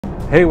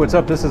Hey, what's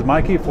up? This is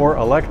Mikey for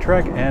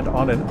Electrek, and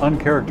on an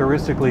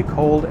uncharacteristically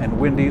cold and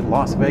windy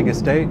Las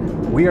Vegas day,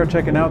 we are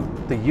checking out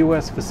the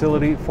US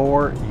facility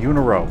for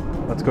Eunorau.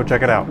 Let's go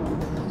check it out.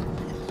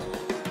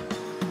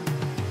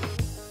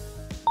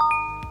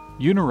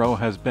 Eunorau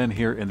has been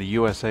here in the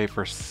USA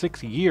for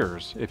 6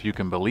 years, if you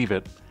can believe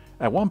it.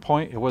 At one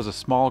point, it was a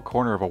small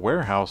corner of a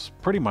warehouse,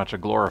 pretty much a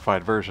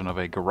glorified version of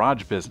a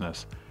garage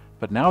business.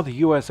 But now the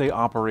USA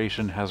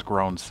operation has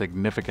grown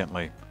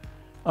significantly.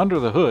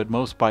 Under the hood,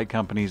 most bike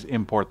companies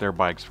import their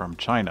bikes from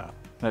China.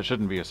 That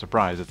shouldn't be a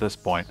surprise at this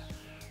point.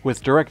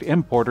 With direct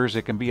importers,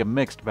 it can be a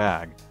mixed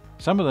bag.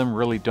 Some of them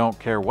really don't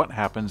care what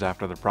happens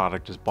after the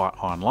product is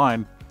bought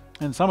online,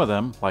 and some of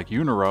them, like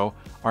Eunorau,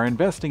 are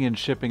investing in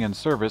shipping and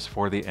service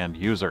for the end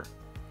user.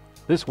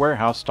 This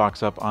warehouse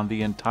stocks up on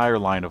the entire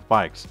line of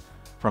bikes,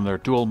 from their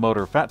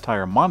dual-motor fat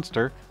tire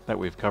monster that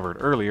we've covered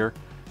earlier,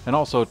 and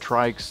also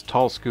trikes,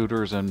 tall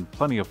scooters, and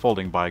plenty of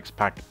folding bikes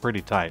packed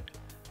pretty tight.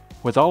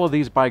 With all of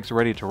these bikes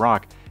ready to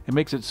rock, it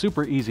makes it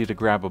super easy to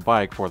grab a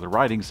bike for the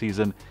riding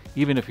season,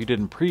 even if you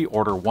didn't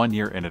pre-order 1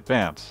 year in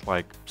advance,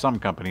 like some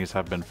companies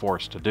have been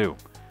forced to do.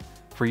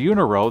 For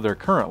Eunorau, their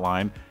current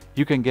line,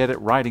 you can get it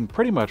riding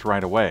pretty much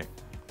right away.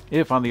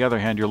 If, on the other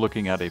hand, you're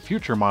looking at a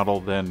future model,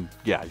 then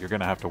yeah, you're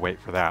going to have to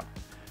wait for that.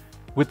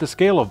 With the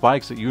scale of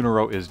bikes that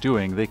Eunorau is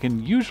doing, they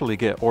can usually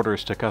get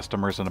orders to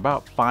customers in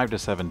about 5 to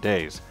 7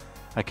 days.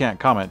 I can't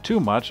comment too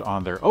much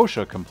on their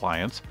OSHA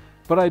compliance,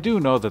 but I do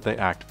know that they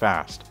act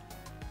fast.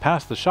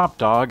 Past the shop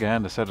dog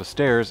and a set of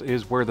stairs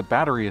is where the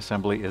battery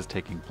assembly is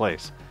taking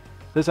place.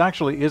 This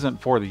actually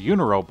isn't for the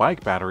Eunorau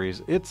bike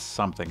batteries, it's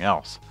something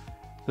else.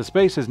 The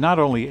space is not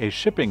only a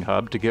shipping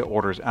hub to get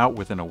orders out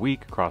within a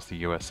week across the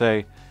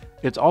USA,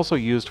 it's also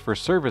used for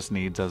service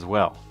needs as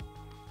well.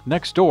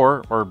 Next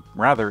door, or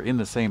rather in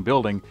the same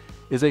building,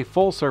 is a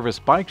full-service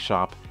bike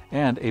shop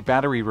and a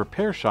battery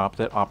repair shop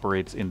that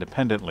operates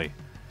independently.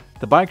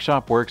 The bike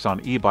shop works on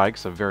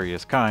e-bikes of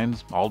various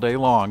kinds all day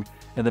long,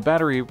 and the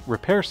battery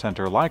repair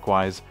center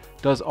likewise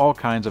does all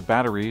kinds of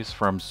batteries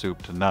from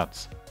soup to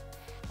nuts.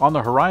 On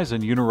the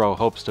horizon, Eunorau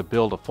hopes to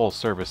build a full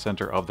service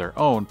center of their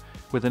own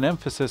with an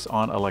emphasis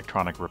on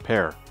electronic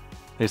repair.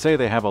 They say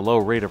they have a low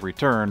rate of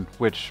return,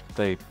 which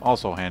they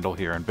also handle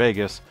here in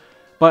Vegas,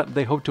 but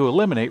they hope to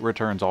eliminate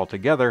returns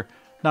altogether,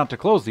 not to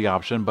close the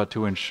option, but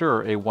to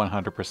ensure a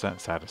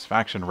 100%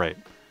 satisfaction rate.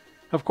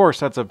 Of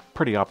course, that's a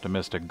pretty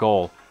optimistic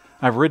goal.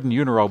 I've ridden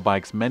Eunorau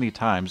bikes many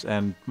times,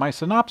 and my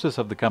synopsis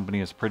of the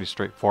company is pretty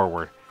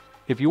straightforward.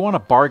 If you want a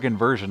bargain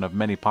version of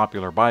many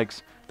popular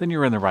bikes, then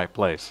you're in the right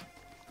place.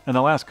 In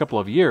the last couple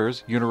of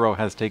years, Eunorau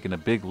has taken a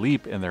big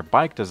leap in their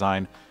bike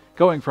design,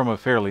 going from a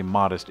fairly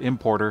modest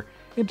importer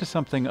into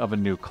something of a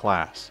new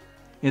class.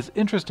 It's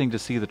interesting to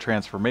see the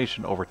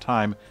transformation over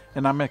time,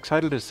 and I'm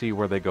excited to see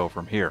where they go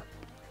from here.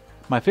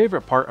 My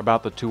favorite part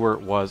about the tour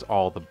was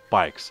all the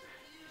bikes.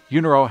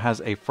 Eunorau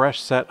has a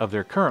fresh set of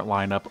their current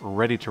lineup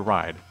ready to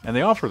ride, and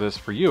they offer this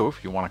for you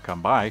if you want to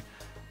come by.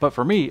 But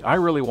for me, I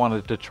really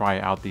wanted to try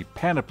out the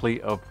panoply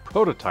of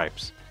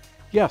prototypes.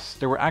 Yes,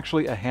 there were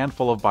actually a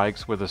handful of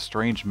bikes with a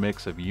strange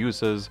mix of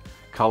uses,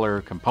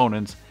 color,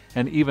 components,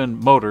 and even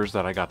motors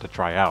that I got to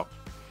try out.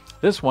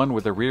 This one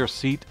with a rear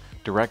seat,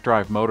 direct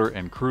drive motor,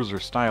 and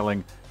cruiser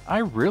styling, I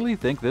really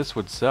think this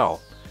would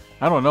sell.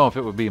 I don't know if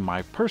it would be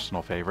my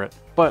personal favorite,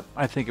 but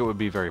I think it would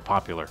be very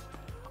popular.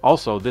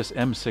 Also, this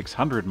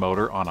M600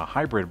 motor on a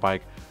hybrid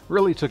bike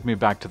really took me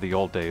back to the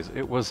old days.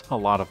 It was a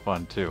lot of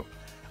fun too.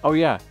 Oh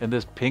yeah, and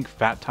this pink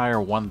fat tire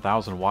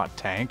 1000 watt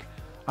tank.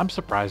 I'm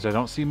surprised I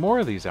don't see more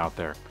of these out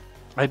there.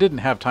 I didn't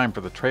have time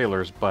for the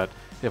trailers, but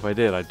if I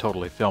did, I'd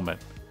totally film it.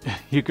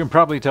 You can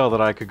probably tell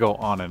that I could go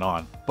on and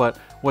on, but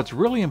what's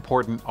really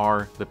important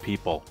are the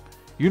people.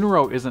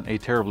 Eunorau isn't a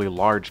terribly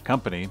large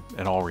company,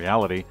 in all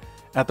reality.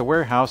 At the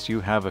warehouse, you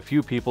have a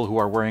few people who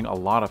are wearing a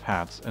lot of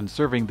hats and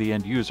serving the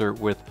end user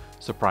with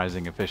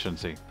surprising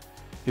efficiency.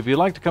 If you'd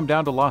like to come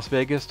down to Las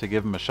Vegas to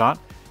give them a shot,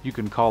 you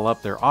can call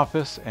up their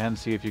office and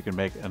see if you can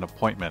make an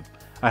appointment.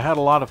 I had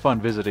a lot of fun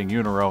visiting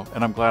Eunorau,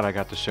 and I'm glad I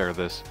got to share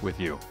this with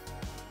you.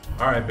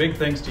 Alright, big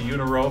thanks to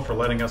Eunorau for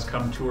letting us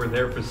come tour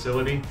their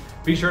facility.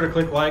 Be sure to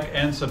click like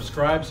and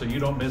subscribe so you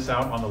don't miss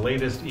out on the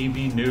latest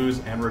EV news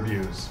and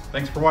reviews.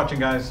 Thanks for watching,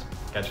 guys.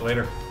 Catch you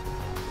later.